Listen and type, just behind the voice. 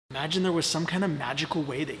Imagine there was some kind of magical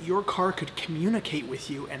way that your car could communicate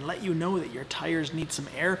with you and let you know that your tires need some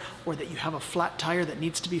air or that you have a flat tire that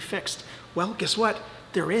needs to be fixed. Well, guess what?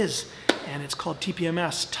 There is, and it's called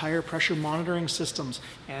TPMS, Tire Pressure Monitoring Systems,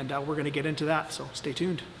 and we're going to get into that, so stay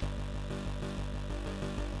tuned.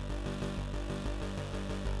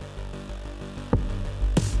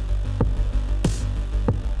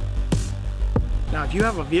 Now, if you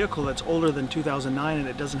have a vehicle that's older than 2009 and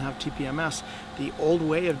it doesn't have TPMS, the old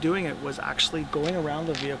way of doing it was actually going around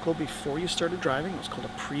the vehicle before you started driving. It was called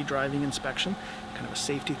a pre-driving inspection, kind of a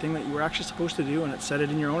safety thing that you were actually supposed to do, and it said it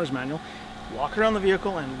in your owner's manual. Walk around the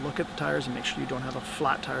vehicle and look at the tires and make sure you don't have a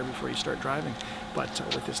flat tire before you start driving. But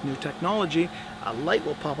with this new technology, a light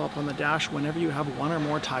will pop up on the dash whenever you have one or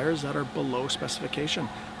more tires that are below specification,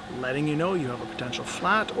 letting you know you have a potential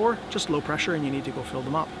flat or just low pressure and you need to go fill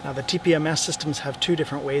them up. Now, the TPMS systems have two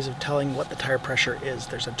different ways of telling what the tire pressure is.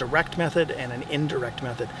 There's a direct method and an indirect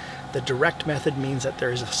method. The direct method means that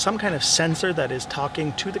there is some kind of sensor that is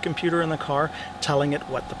talking to the computer in the car, telling it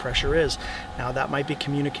what the pressure is. Now, that might be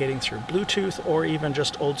communicating through Bluetooth or even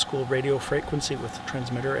just old school radio frequency with a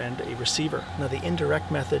transmitter and a receiver. Now, the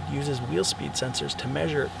indirect method uses wheel speed sensors to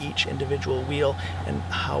measure each individual wheel and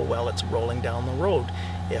how well it's rolling down the road.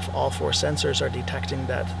 If all four sensors are detecting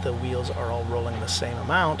that the wheels are all rolling the same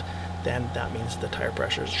amount, then that means the tire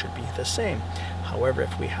pressures should be the same. However,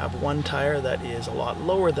 if we have one tire that is a lot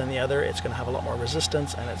lower than the other, it's going to have a lot more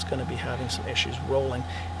resistance and it's going to be having some issues rolling,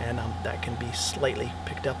 and that can be slightly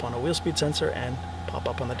picked up on a wheel speed sensor and pop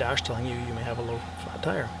up on the dash telling you you may have a low flat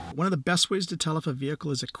tire. One of the best ways to tell if a vehicle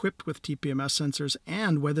is equipped with TPMS sensors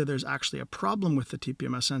and whether there's actually a problem with the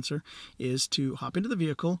TPMS sensor is to hop into the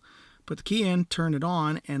vehicle, put the key in, turn it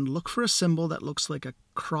on, and look for a symbol that looks like a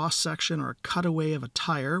cross section or a cutaway of a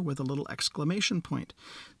tire with a little exclamation point.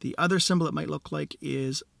 The other symbol it might look like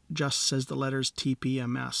is just says the letters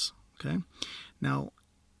TPMS. Okay. Now,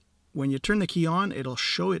 when you turn the key on, it'll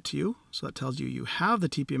show it to you. So that tells you you have the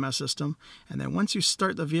TPMS system. And then once you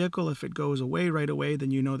start the vehicle, if it goes away right away,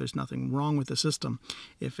 then you know there's nothing wrong with the system.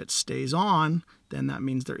 If it stays on, then that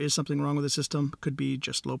means there is something wrong with the system. Could be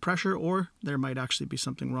just low pressure, or there might actually be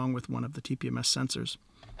something wrong with one of the TPMS sensors.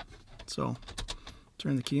 So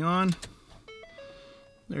turn the key on.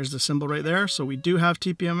 There's the symbol right there. So we do have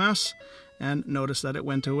TPMS, and notice that it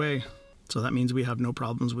went away. So that means we have no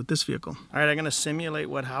problems with this vehicle. All right, I'm going to simulate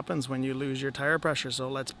what happens when you lose your tire pressure. So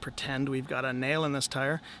let's pretend we've got a nail in this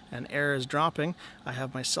tire and air is dropping. I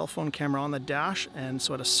have my cell phone camera on the dash, and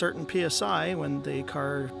so at a certain PSI, when the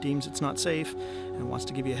car deems it's not safe and wants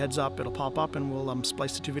to give you a heads up, it'll pop up and we'll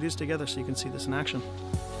splice the two videos together so you can see this in action.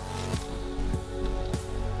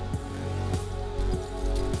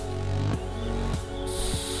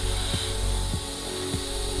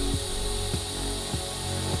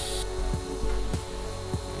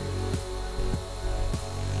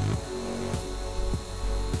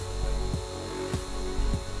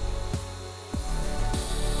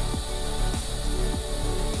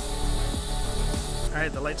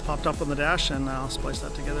 Alright, the lights popped up on the dash, and I'll splice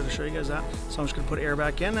that together to show you guys that. So I'm just going to put air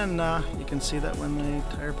back in, and you can see that when the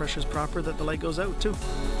tire pressure is proper that the light goes out too.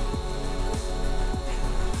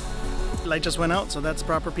 The light just went out, so that's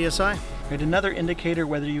proper PSI. Right, another indicator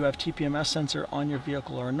whether you have TPMS sensor on your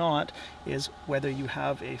vehicle or not is whether you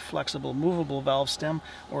have a flexible movable valve stem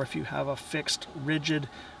or if you have a fixed rigid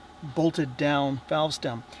bolted down valve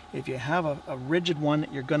stem. If you have a rigid one,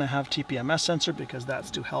 you're going to have TPMS sensor because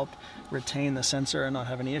that's to help retain the sensor and not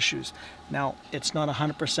have any issues. Now, it's not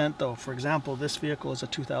 100% though. For example, this vehicle is a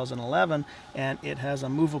 2011 and it has a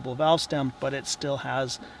movable valve stem, but it still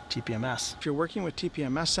has TPMS. If you're working with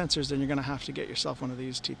TPMS sensors, then you're going to have to get yourself one of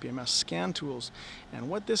these TPMS scan tools. And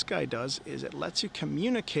what this guy does is it lets you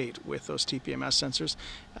communicate with those TPMS sensors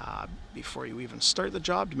before you even start the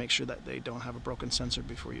job to make sure that they don't have a broken sensor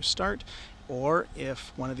before you start. Or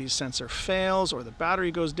if one of these sensors fails or the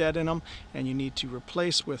battery goes dead in them and you need to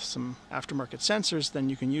replace with some aftermarket sensors, then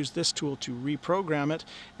you can use this tool to reprogram it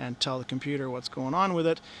and tell the computer what's going on with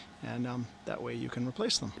it, and that way you can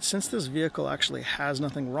replace them. Since this vehicle actually has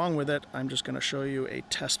nothing wrong with it, I'm just going to show you a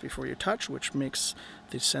test before you touch, which makes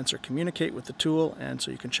the sensor communicate with the tool, and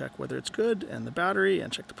so you can check whether it's good and the battery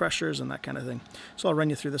and check the pressures and that kind of thing. So I'll run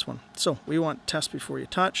you through this one. So we want test before you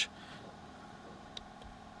touch.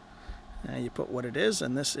 And you put what it is,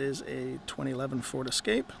 and this is a 2011 Ford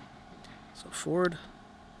Escape. So Ford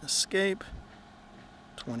Escape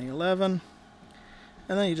 2011,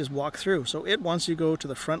 and then you just walk through. So it wants you go to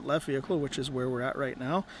the front left vehicle, which is where we're at right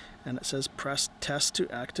now, and it says press test to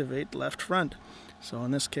activate left front. So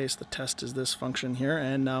in this case the test is this function here,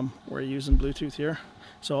 and we're using Bluetooth here.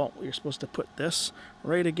 So you're supposed to put this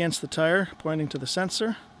right against the tire pointing to the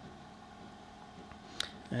sensor,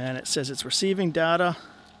 and it says it's receiving data,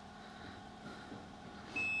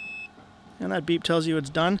 and that beep tells you it's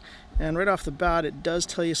done. And right off the bat it does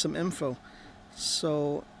tell you some info.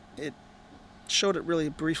 So it showed it really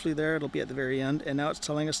briefly there, it'll be at the very end, and now it's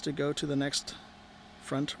telling us to go to the next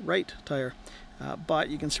front right tire. But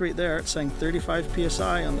you can see right there it's saying 35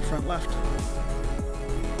 psi on the front left.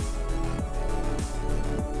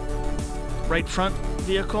 Right front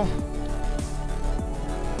vehicle,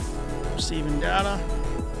 receiving data.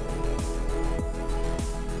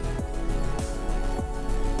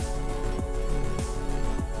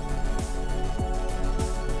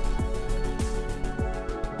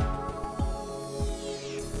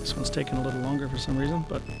 This one's taking a little longer for some reason,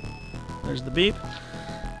 but there's the beep.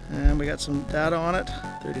 And we got some data on it,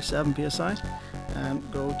 37 psi.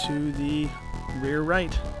 And go to the rear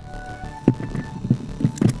right.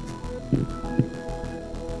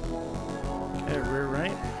 Okay, rear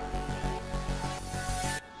right.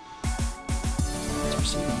 It's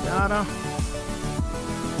receiving data.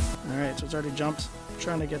 Alright, so it's already jumped. I'm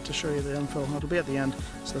trying to get to show you the info. It'll be at the end.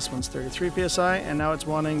 So this one's 33 psi, and now it's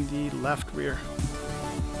wanting the left rear.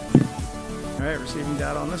 Alright, receiving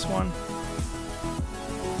data on this one.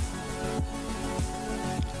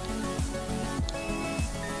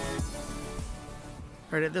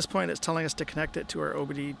 Alright, at this point it's telling us to connect it to our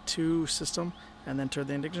OBD2 system and then turn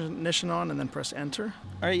the ignition on and then press enter.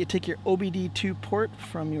 Alright, you take your OBD2 port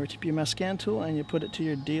from your TPMS scan tool and you put it to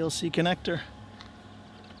your DLC connector.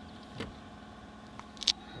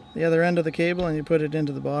 The other end of the cable, and you put it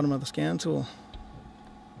into the bottom of the scan tool.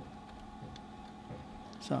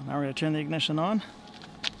 So now we're going to turn the ignition on.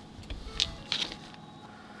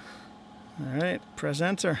 Alright, press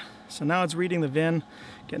enter. So now it's reading the VIN,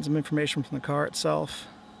 getting some information from the car itself.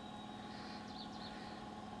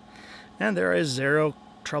 And there is 0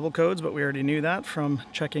 trouble codes, but we already knew that from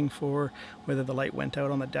checking for whether the light went out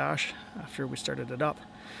on the dash after we started it up.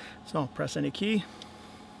 So press any key.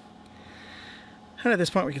 And at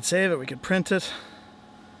this point we could save it, we could print it.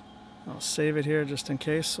 I'll save it here just in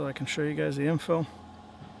case so I can show you guys the info.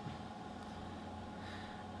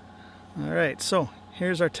 Alright, so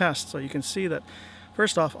here's our test. So you can see that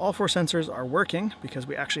first off, all 4 sensors are working because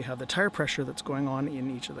we actually have the tire pressure that's going on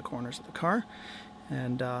in each of the corners of the car.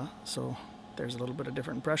 And so there's a little bit of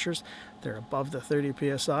different pressures. They're above the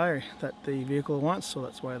 30 psi that the vehicle wants, so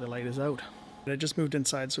that's why the light is out. I just moved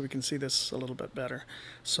inside so we can see this a little bit better.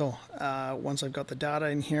 So once I've got the data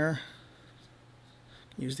in here,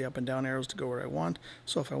 use the up and down arrows to go where I want.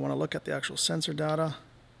 So if I want to look at the actual sensor data,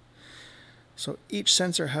 so each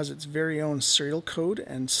sensor has its very own serial code,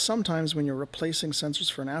 and sometimes when you're replacing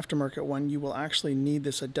sensors for an aftermarket one, you will actually need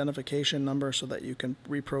this identification number so that you can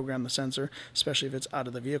reprogram the sensor, especially if it's out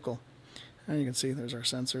of the vehicle. And you can see there's our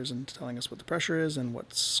sensors and telling us what the pressure is and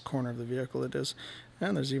what corner of the vehicle it is.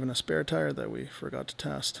 And there's even a spare tire that we forgot to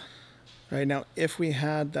test. Right, now if we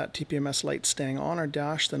had that TPMS light staying on our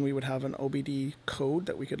dash, then we would have an OBD code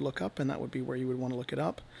that we could look up, and that would be where you would want to look it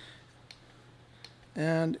up.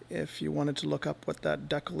 And if you wanted to look up what that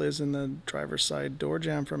decal is in the driver's side door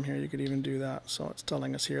jamb from here, you could even do that. So it's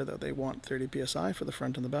telling us here that they want 30 psi for the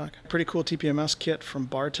front and the back. Pretty cool TPMS kit from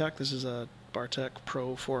Bartec. This is a Bartec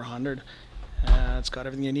Pro 400. It's got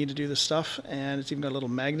everything you need to do this stuff, and it's even got a little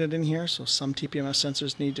magnet in here. So some TPMS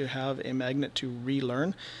sensors need to have a magnet to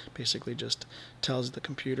relearn. Basically just tells the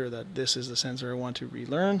computer that this is the sensor I want to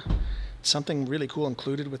relearn. Something really cool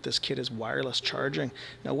included with this kit is wireless charging.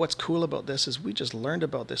 Now what's cool about this is we just learned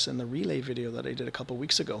about this in the relay video that I did a couple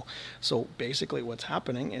weeks ago. So basically what's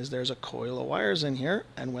happening is there's a coil of wires in here,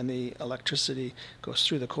 and when the electricity goes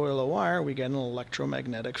through the coil of wire, we get an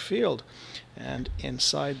electromagnetic field. And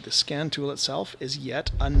inside the scan tool itself is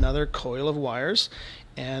yet another coil of wires,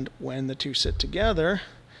 and when the two sit together,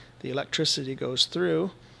 the electricity goes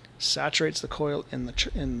through, saturates the coil in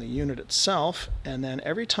the unit itself, and then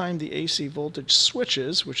every time the AC voltage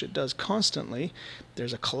switches, which it does constantly,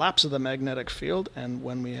 there's a collapse of the magnetic field, and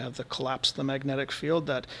when we have the collapse of the magnetic field,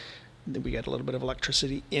 that we get a little bit of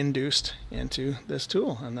electricity induced into this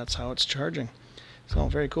tool, and that's how it's charging. So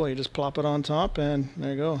very cool. You just plop it on top and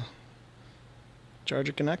there you go.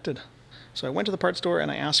 Charger connected. So I went to the parts store and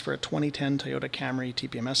I asked for a 2010 Toyota Camry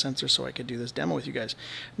TPMS sensor so I could do this demo with you guys.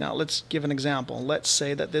 Now let's give an example. Let's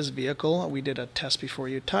say that this vehicle, we did a test before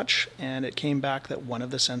you touch, and it came back that one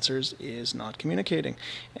of the sensors is not communicating.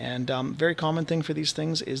 And very common thing for these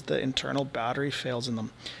things is the internal battery fails in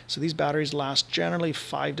them. So these batteries last generally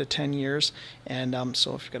 5 to 10 years, and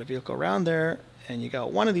so if you've got a vehicle around there and you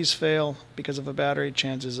got one of these fail because of a battery,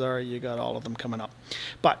 chances are you got all of them coming up.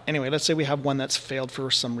 But anyway, let's say we have one that's failed for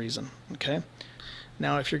some reason, okay?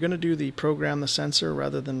 Now, if you're going to do the program the sensor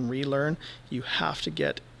rather than relearn, you have to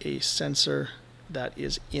get a sensor that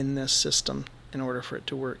is in this system in order for it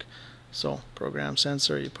to work. So, program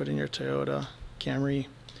sensor, you put in your Toyota Camry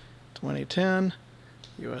 2010,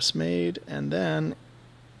 US made, and then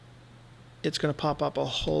it's going to pop up a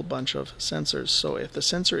whole bunch of sensors. So if the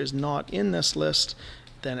sensor is not in this list,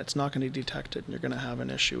 then it's not going to detect it and you're going to have an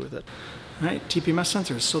issue with it. All right, TPMS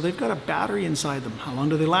sensors. So they've got a battery inside them. How long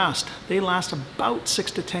do they last? They last about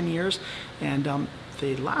 6 to 10 years, and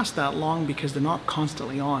they last that long because they're not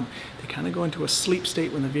constantly on. They kind of go into a sleep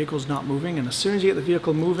state when the vehicle's not moving, and as soon as you get the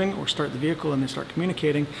vehicle moving or start the vehicle and they start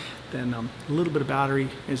communicating, then a little bit of battery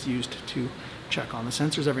is used to check on the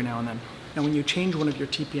sensors every now and then. Now, when you change one of your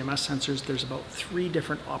TPMS sensors, there's about 3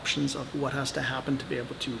 different options of what has to happen to be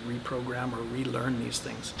able to reprogram or relearn these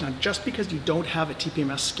things. Now, just because you don't have a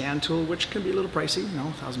TPMS scan tool, which can be a little pricey, you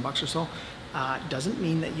know, $1,000 or so, doesn't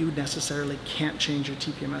mean that you necessarily can't change your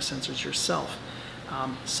TPMS sensors yourself.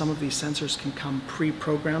 Some of these sensors can come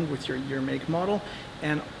pre-programmed with your year, make, model,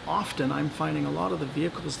 and often I'm finding a lot of the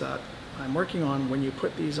vehicles that I'm working on, when you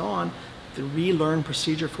put these on, the relearn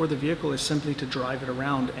procedure for the vehicle is simply to drive it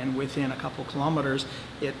around, and within a couple kilometers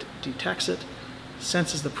it detects it,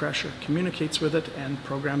 senses the pressure, communicates with it, and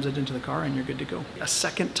programs it into the car, and you're good to go. A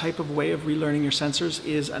second type of way of relearning your sensors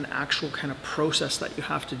is an actual kind of process that you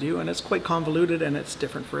have to do, and it's quite convoluted and it's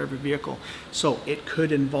different for every vehicle. So it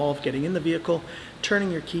could involve getting in the vehicle, turning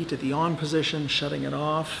your key to the on position, shutting it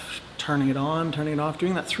off, turning it on, turning it off,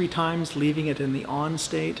 doing that 3 times, leaving it in the on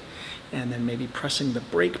state, and then maybe pressing the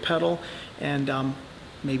brake pedal, and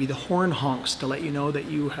maybe the horn honks to let you know that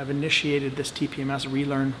you have initiated this TPMS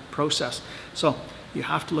relearn process. So you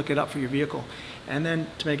have to look it up for your vehicle. And then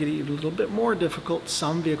to make it a little bit more difficult,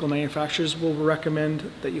 some vehicle manufacturers will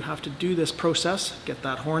recommend that you have to do this process, get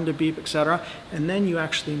that horn to beep, etc. And then you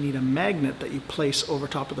actually need a magnet that you place over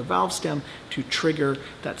top of the valve stem to trigger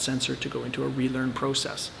that sensor to go into a relearn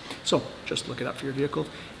process. So just look it up for your vehicle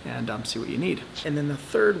and see what you need. And then the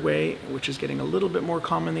third way, which is getting a little bit more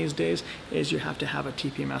common these days, is you have to have a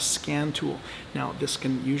TPMS scan tool. Now, this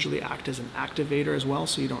can usually act as an activator as well,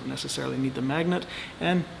 so you don't necessarily need the magnet.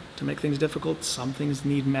 And to make things difficult, some things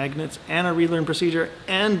need magnets and a relearn procedure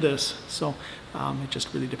and this. So it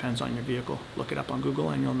just really depends on your vehicle. Look it up on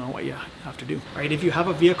Google and you'll know what you have to do. All right, if you have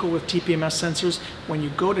a vehicle with TPMS sensors, when you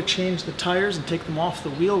go to change the tires and take them off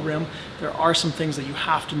the wheel rim, there are some things that you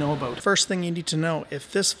have to know about. First thing you need to know,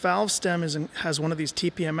 if this valve stem has one of these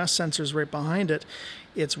TPMS sensors right behind it,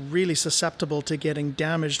 it's really susceptible to getting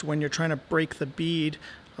damaged when you're trying to break the bead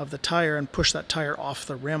of the tire and push that tire off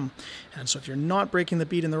the rim. And so if you're not breaking the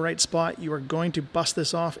bead in the right spot, you are going to bust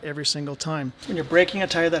this off every single time. When you're breaking a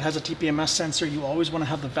tire that has a TPMS sensor, you always want to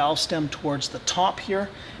have the valve stem towards the top here,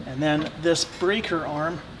 and then this breaker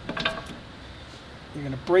arm, you're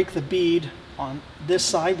going to break the bead on this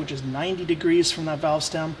side, which is 90 degrees from that valve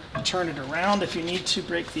stem. Turn it around if you need to,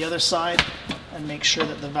 break the other side, and make sure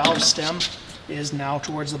that the valve stem is now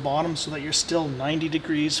towards the bottom so that you're still 90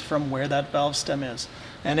 degrees from where that valve stem is.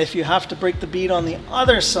 And if you have to break the bead on the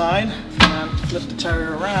other side, and flip the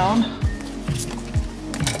tire around,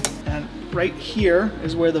 and right here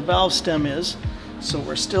is where the valve stem is. So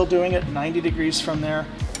we're still doing it 90 degrees from there.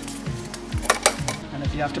 And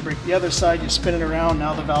if you have to break the other side, you spin it around,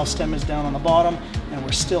 now the valve stem is down on the bottom, and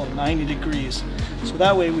we're still 90 degrees. So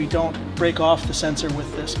that way we don't break off the sensor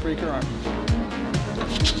with this breaker arm.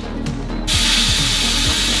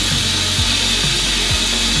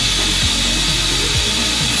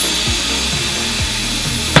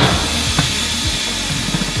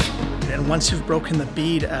 Once you've broken the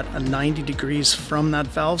bead at a 90 degrees from that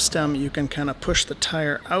valve stem, you can kind of push the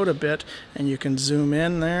tire out a bit, and you can zoom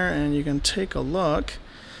in there and you can take a look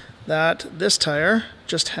that this tire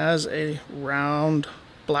just has a round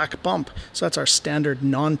black bump. So that's our standard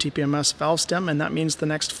non-TPMS valve stem, and that means the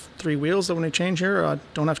next 3 wheels that when we change here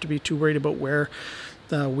don't have to be too worried about where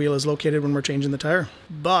the wheel is located when we're changing the tire.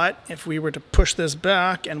 But if we were to push this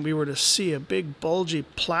back and we were to see a big bulgy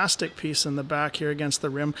plastic piece in the back here against the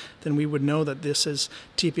rim, then we would know that this is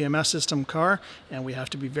TPMS system car, and we have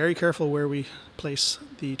to be very careful where we place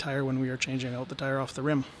the tire when we are changing out the tire off the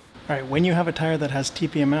rim. All right, when you have a tire that has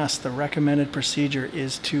TPMS, the recommended procedure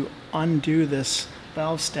is to undo this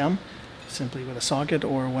valve stem simply with a socket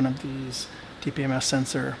or one of these TPMS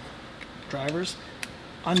sensor drivers.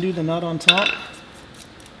 Undo the nut on top.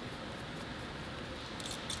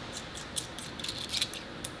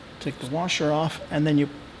 Take the washer off, and then you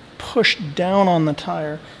push down on the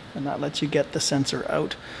tire, and that lets you get the sensor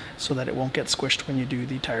out so that it won't get squished when you do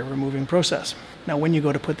the tire removing process. Now when you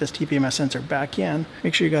go to put this TPMS sensor back in,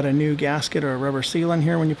 make sure you got a new gasket or a rubber seal in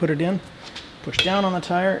here when you put it in. Push down on the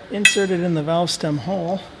tire, insert it in the valve stem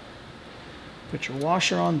hole, put your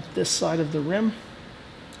washer on this side of the rim,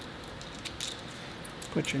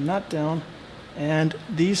 put your nut down, and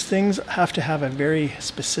these things have to have a very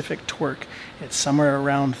specific torque. It's somewhere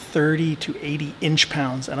around 30 to 80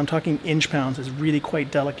 inch-pounds, and I'm talking inch-pounds. It's really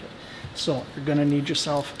quite delicate. So you're going to need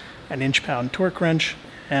yourself an inch-pound torque wrench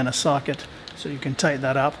and a socket so you can tighten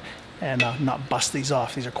that up and not bust these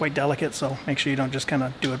off. These are quite delicate, so make sure you don't just kind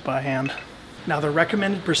of do it by hand. Now, the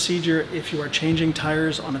recommended procedure if you are changing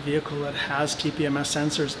tires on a vehicle that has TPMS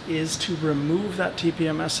sensors is to remove that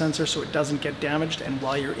TPMS sensor so it doesn't get damaged, and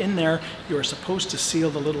while you're in there, you are supposed to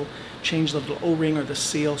change the little O-ring or the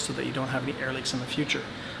seal so that you don't have any air leaks in the future.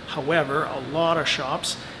 However, a lot of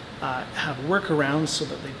shops have workarounds so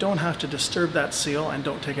that they don't have to disturb that seal and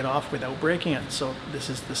don't take it off without breaking it. So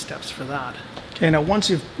this is the steps for that. Okay, now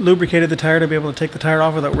once you've lubricated the tire to be able to take the tire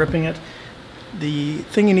off without ripping it, the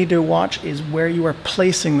thing you need to watch is where you are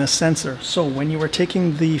placing the sensor. So when you are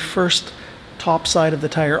taking the first top side of the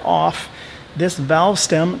tire off, this valve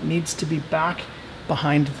stem needs to be back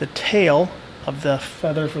behind the tail of the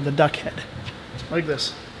feather for the duck head, like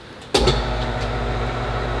this.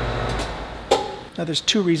 Now there's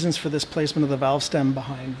two reasons for this placement of the valve stem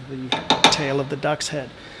behind the tail of the duck's head.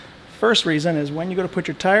 First reason is when you go to put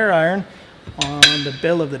your tire iron on the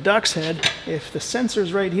bill of the duck's head, if the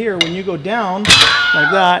sensor's right here, when you go down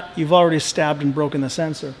like that, you've already stabbed and broken the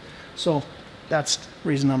sensor. So that's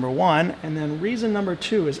reason number one. And then reason number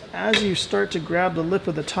two is as you start to grab the lip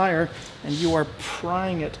of the tire and you are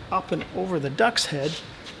prying it up and over the duck's head,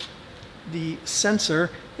 the sensor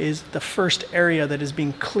is the first area that is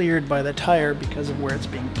being cleared by the tire because of where it's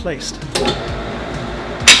being placed.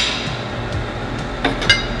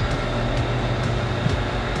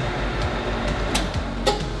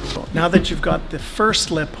 Now that you've got the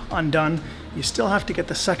first lip undone, you still have to get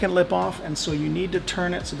the second lip off, and so you need to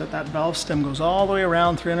turn it so that that valve stem goes all the way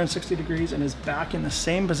around 360 degrees and is back in the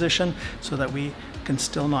same position so that we can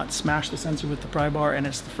still not smash the sensor with the pry bar, and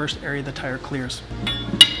it's the first area the tire clears.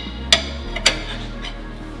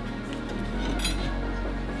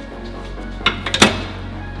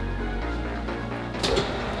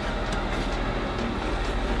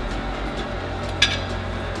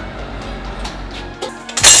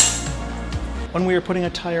 When we are putting a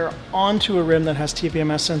tire onto a rim that has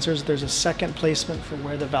TPMS sensors, there's a second placement for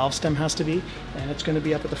where the valve stem has to be, and it's going to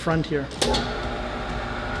be up at the front here.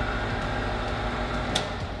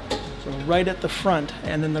 So right at the front,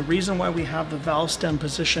 and then the reason why we have the valve stem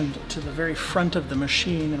positioned to the very front of the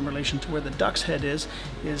machine in relation to where the duck's head is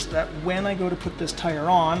that when I go to put this tire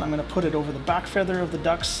on, I'm going to put it over the back feather of the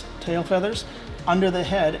duck's tail feathers, under the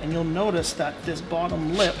head, and you'll notice that this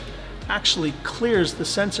bottom lip actually clears the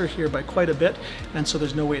sensor here by quite a bit, and so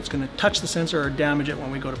there's no way it's going to touch the sensor or damage it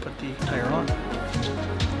when we go to put the tire on.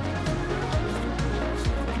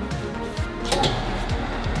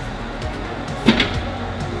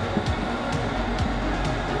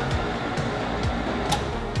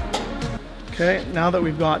 Okay, now that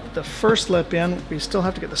we've got the first lip in, we still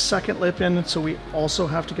have to get the second lip in, so we also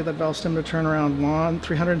have to get that valve stem to turn around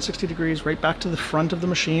 360 degrees right back to the front of the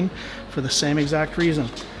machine for the same exact reason.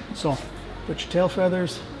 So put your tail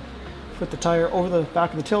feathers, put the tire over the back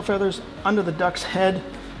of the tail feathers, under the duck's head,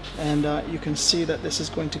 and you can see that this is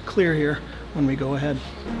going to clear here when we go ahead.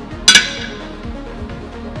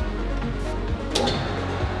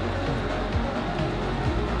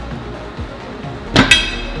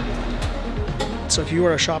 So if you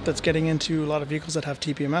are a shop that's getting into a lot of vehicles that have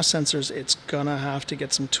TPMS sensors, it's gonna have to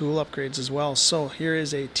get some tool upgrades as well. So here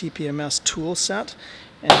is a TPMS tool set,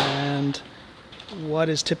 and what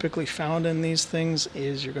is typically found in these things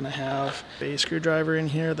is you're going to have a screwdriver in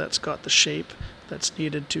here that's got the shape that's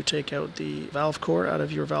needed to take out the valve core out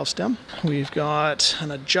of your valve stem. We've got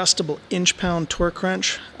an adjustable inch-pound torque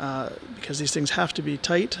wrench because these things have to be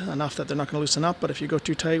tight enough that they're not going to loosen up, but if you go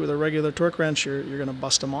too tight with a regular torque wrench, you're going to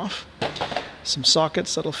bust them off. Some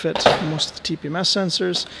sockets that'll fit most of the TPMS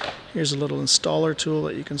sensors. Here's a little installer tool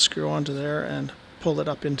that you can screw onto there and pull it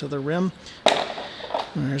up into the rim.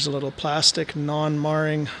 And there's a little plastic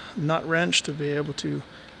non-marring nut wrench to be able to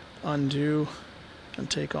undo and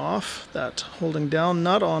take off that holding down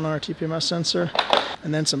nut on our TPMS sensor.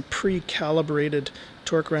 And then some pre-calibrated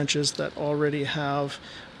torque wrenches that already have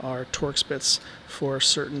our torque bits for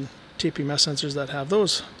certain TPMS sensors that have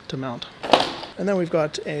those to mount. And then we've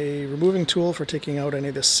got a removing tool for taking out any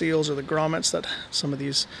of the seals or the grommets that some of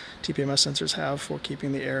these TPMS sensors have for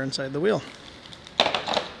keeping the air inside the wheel.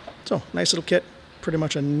 So, nice little kit. Pretty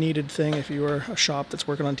much a needed thing if you are a shop that's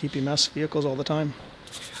working on TPMS vehicles all the time.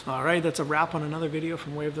 All right, that's a wrap on another video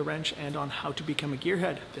from Way of the Wrench and on how to become a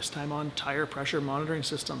gearhead, this time on tire pressure monitoring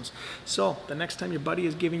systems. So the next time your buddy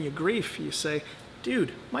is giving you grief, you say,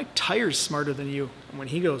 dude, my tire's smarter than you. And when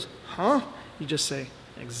he goes, huh? You just say,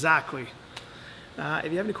 exactly.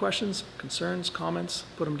 If you have any questions, concerns, comments,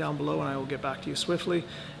 put them down below and I will get back to you swiftly.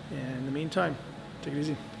 And in the meantime, take it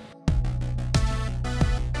easy.